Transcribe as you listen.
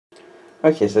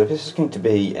Okay, so this is going to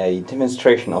be a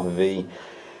demonstration of the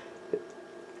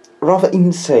rather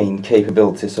insane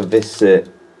capabilities of this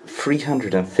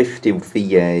 350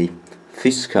 VA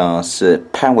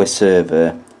Fiskars power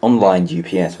server online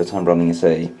UPS that I'm running as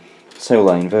a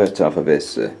solar inverter off of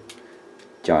this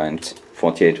giant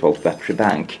 48-volt battery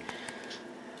bank.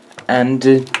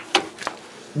 And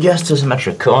just as a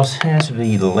matter of course, here's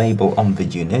the label on the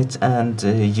unit, and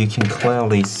you can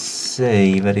clearly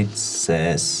see that it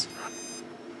says,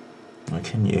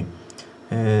 can you?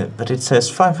 But it says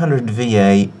 500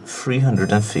 VA,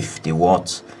 350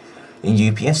 watts. In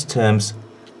UPS terms,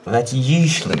 that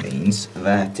usually means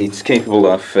that it's capable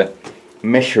of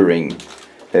measuring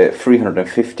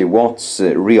 350 watts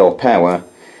real power,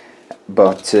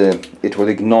 but it will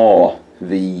ignore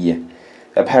the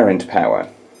apparent power.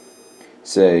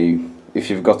 So if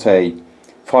you've got a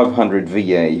 500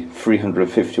 VA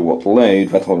 350 watt load,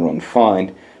 that'll run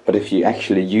fine, but if you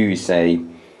actually use a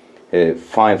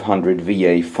 500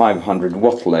 VA 500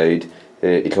 watt load,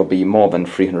 it'll be more than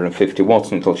 350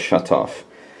 watts and it'll shut off.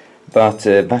 But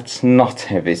that's not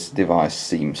how this device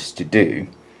seems to do.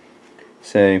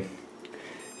 So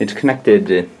it's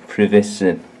connected through this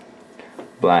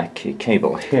black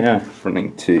cable here,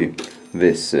 running to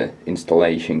this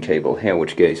installation cable here,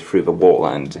 which goes through the wall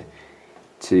and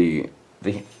to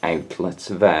the outlets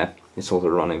there. It's also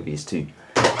running these two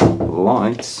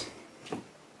lights.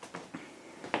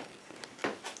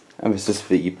 And this is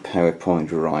the power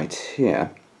point right here.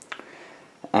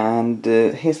 And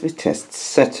here's the test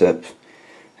setup.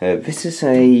 This is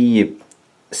a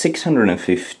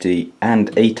 650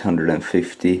 and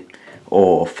 850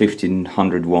 or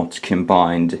 1500 watts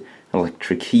combined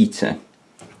electric heater.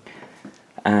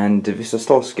 And this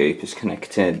oscilloscope is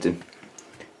connected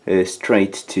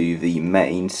straight to the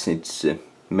mains. It's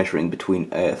measuring between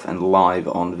earth and live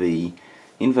on the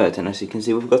inverter, and as you can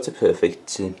see we've got a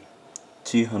perfect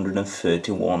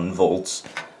 231 volts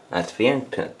at the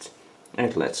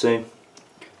outlet. So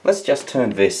let's just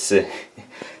turn this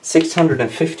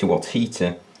 650 watt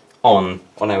heater on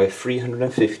our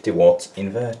 350 watt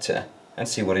inverter and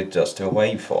see what it does to a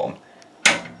waveform.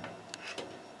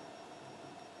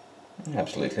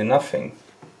 Absolutely nothing.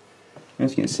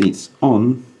 As you can see, it's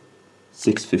on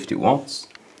 650 watts,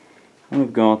 and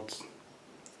we've got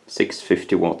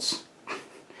 650 watts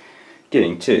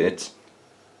getting to it,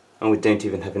 and we don't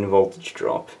even have any voltage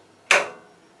drop.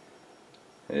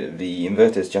 The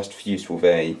inverter is just fused with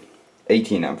a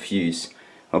 18 amp fuse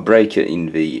or breaker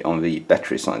on the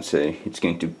battery side, so it's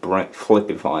going to flip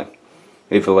if I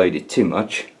overload it too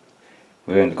much.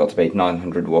 We've only got about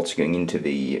 900 watts going into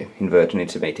the inverter, and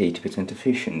it's about 80%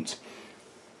 efficient.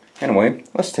 Anyway,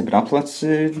 let's step it up. Let's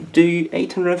do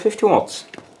 850 watts.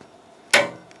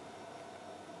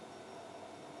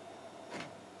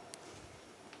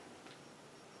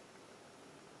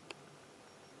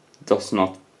 Does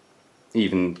not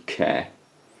even care.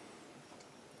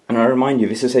 And I remind you,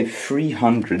 this is a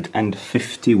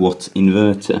 350 watt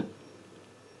inverter.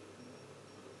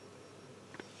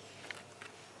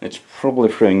 It's probably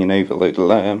throwing an overload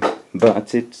alarm,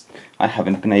 but I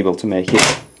haven't been able to make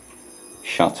it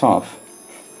shut off.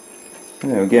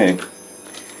 There we go.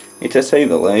 It has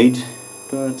overload,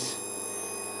 but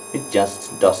it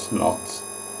just does not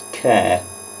care.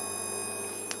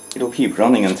 It'll keep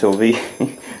running until the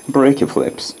breaker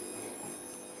flips.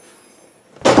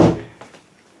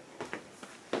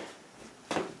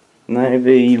 Now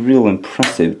the real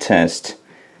impressive test,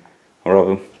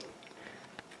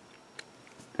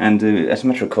 and as a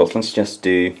matter of course, let's just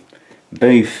do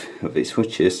both of these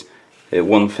switches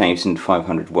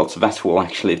 1500 watts. That will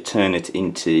actually turn it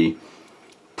into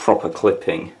proper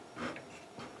clipping.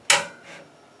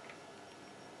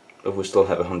 But we still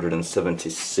have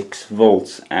 176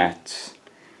 volts at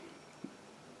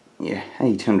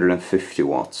 850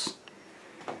 watts.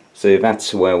 So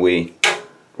that's where we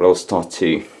will start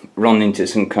to run into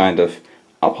some kind of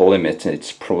upper limit.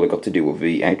 It's probably got to do with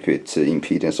the output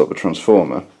impedance of a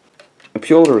transformer. A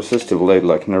purely resistive load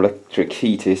like an electric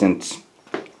heat isn't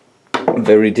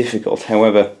very difficult.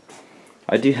 However,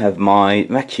 I do have my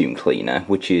vacuum cleaner,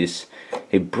 which is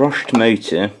a brushed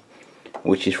motor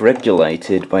which is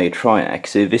regulated by a triac.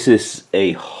 So this is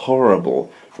a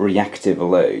horrible reactive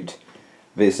load.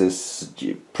 This is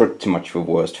pretty much the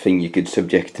worst thing you could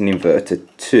subject an inverter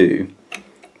to.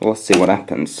 Well, let's see what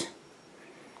happens.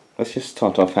 Let's just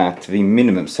start off at the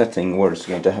minimum setting, where it's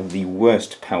going to have the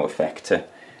worst power factor,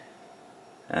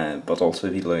 but also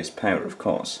the lowest power, of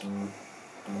course.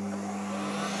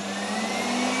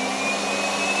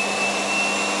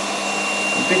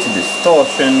 A bit of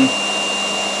distortion,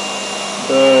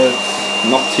 but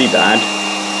not too bad.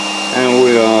 And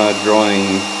we are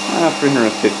drawing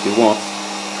 350 watts,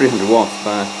 300 watts,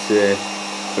 but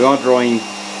we are drawing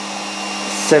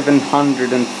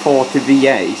 740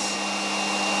 VAs.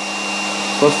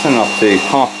 So let's turn it up to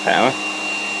half power.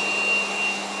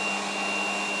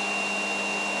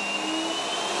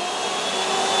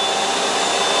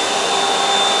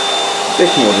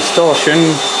 Bit more distortion,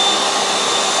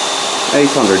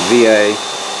 800 VA,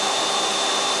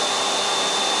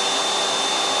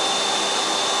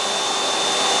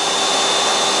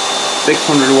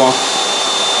 600 watts,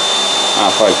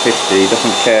 550,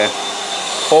 doesn't care,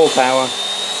 full power,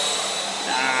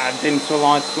 dims the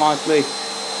light slightly,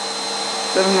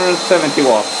 770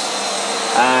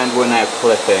 watts, and we're now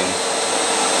clipping.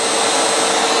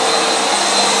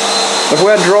 If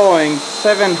we're drawing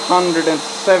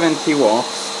 770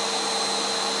 watts,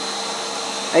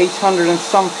 800 and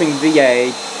something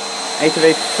VA, 8 of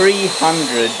 8,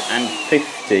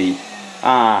 350.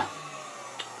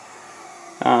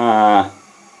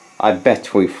 I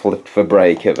bet we flipped the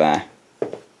breaker there.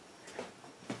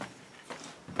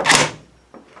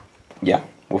 Yeah,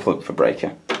 we'll flip the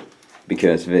breaker.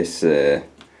 Because this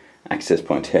access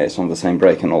point here is on the same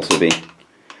breaker, and also the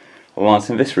lights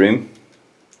in this room.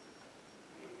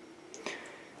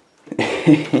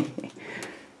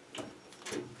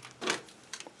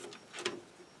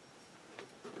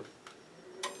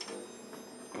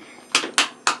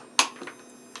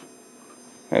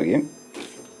 There we go.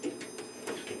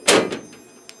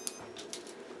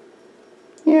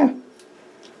 Yeah,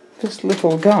 this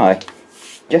little guy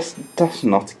just does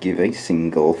not give a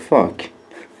single fuck.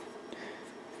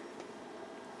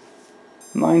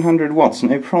 900 watts,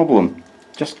 no problem.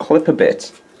 Just clip a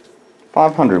bit.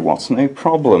 500 watts, no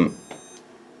problem.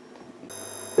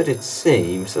 But it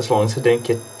seems, as long as I don't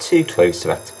get too close to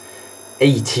that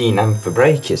 18 amp the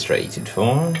brake is rated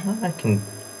for, I can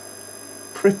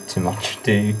pretty much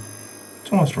do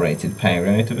almost rated power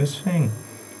out of this thing.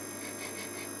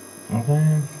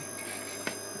 Although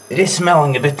it is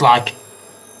smelling a bit like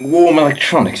warm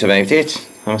electronics about it,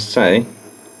 I must say.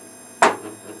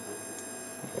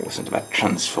 Listen to that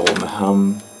transformer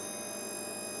hum.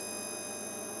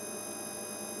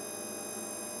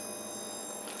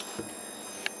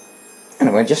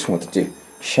 Anyway, I just wanted to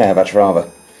share that rather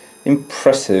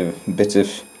impressive bit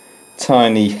of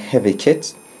tiny heavy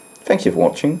kit. Thank you for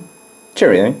watching.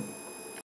 Cheerio.